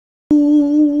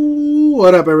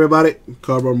What up, everybody?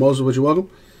 Cardboard Moses, with you. Welcome.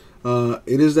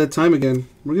 It is that time again.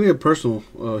 We're gonna get personal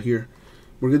here.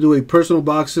 We're gonna do a personal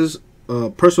box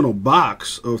of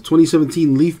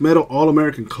 2017 Leaf Metal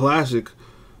All-American Classic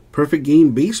Perfect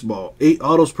Game Baseball. 8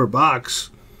 autos per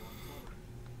box.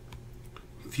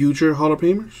 Future Hall of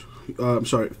Famers.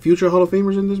 Future Hall of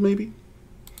Famers in this, maybe.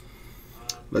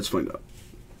 Let's find out.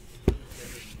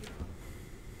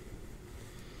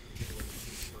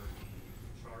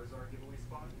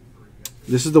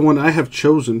 This is the one I have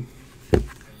chosen.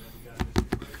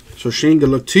 So Shane, good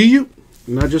luck to you.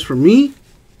 Not just for me.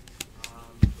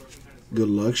 Good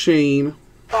luck, Shane.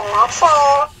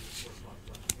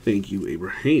 Thank you,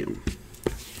 Abraham.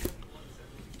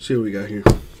 Let's see what we got here.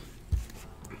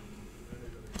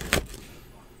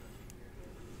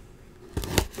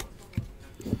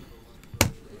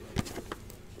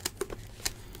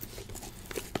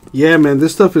 Yeah, man,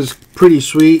 this stuff is pretty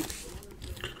sweet.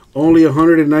 Only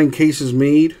 109 cases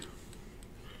made.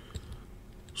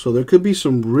 So there could be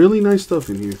some really nice stuff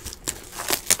in here.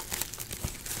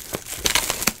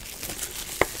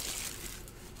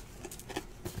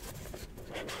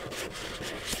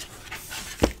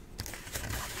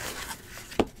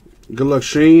 Good luck,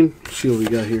 Shane. Let's see what we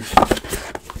got here.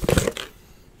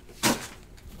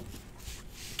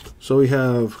 So we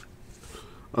have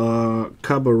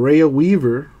Cabrera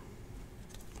Weaver,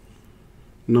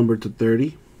 numbered to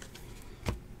 30.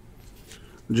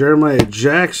 Jeremiah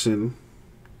Jackson,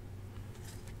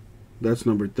 that's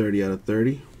number 30 out of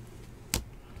 30.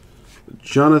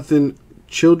 Jonathan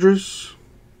Childress,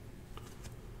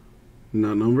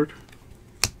 not numbered.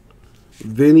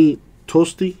 Vinny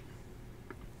Tosti,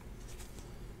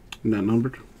 not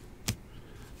numbered.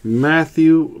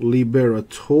 Matthew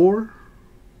Liberatore,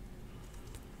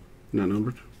 not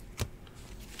numbered.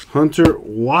 Hunter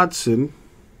Watson,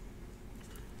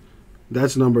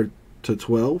 that's numbered to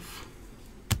 12.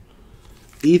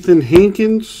 Ethan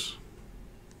Hankins,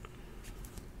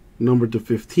 numbered to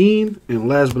 15. And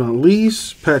last but not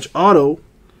least, patch auto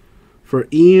for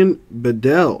Ian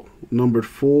Bedell, numbered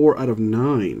 4 out of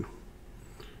 9.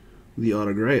 The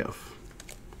autograph.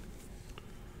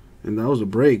 And that was a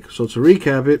break. So to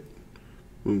recap it,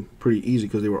 pretty easy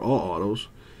because they were all autos.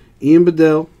 Ian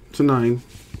Bedell to 9.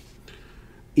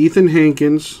 Ethan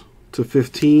Hankins to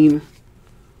 15.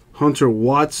 Hunter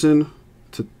Watson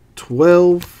to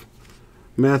 12.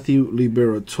 Matthew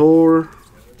Liberatore,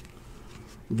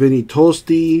 Vinny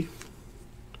Tosti,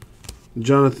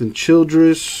 Jonathan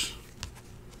Childress,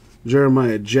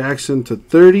 Jeremiah Jackson to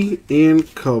 30,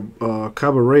 and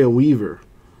Cabrera Weaver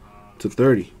to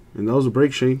 30. And that was a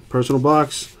break, Shane. Personal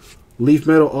box, Leaf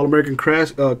Metal All-American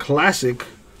Classic,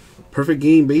 Perfect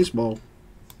Game Baseball.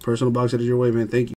 Personal box, that is your way, man. Thank you.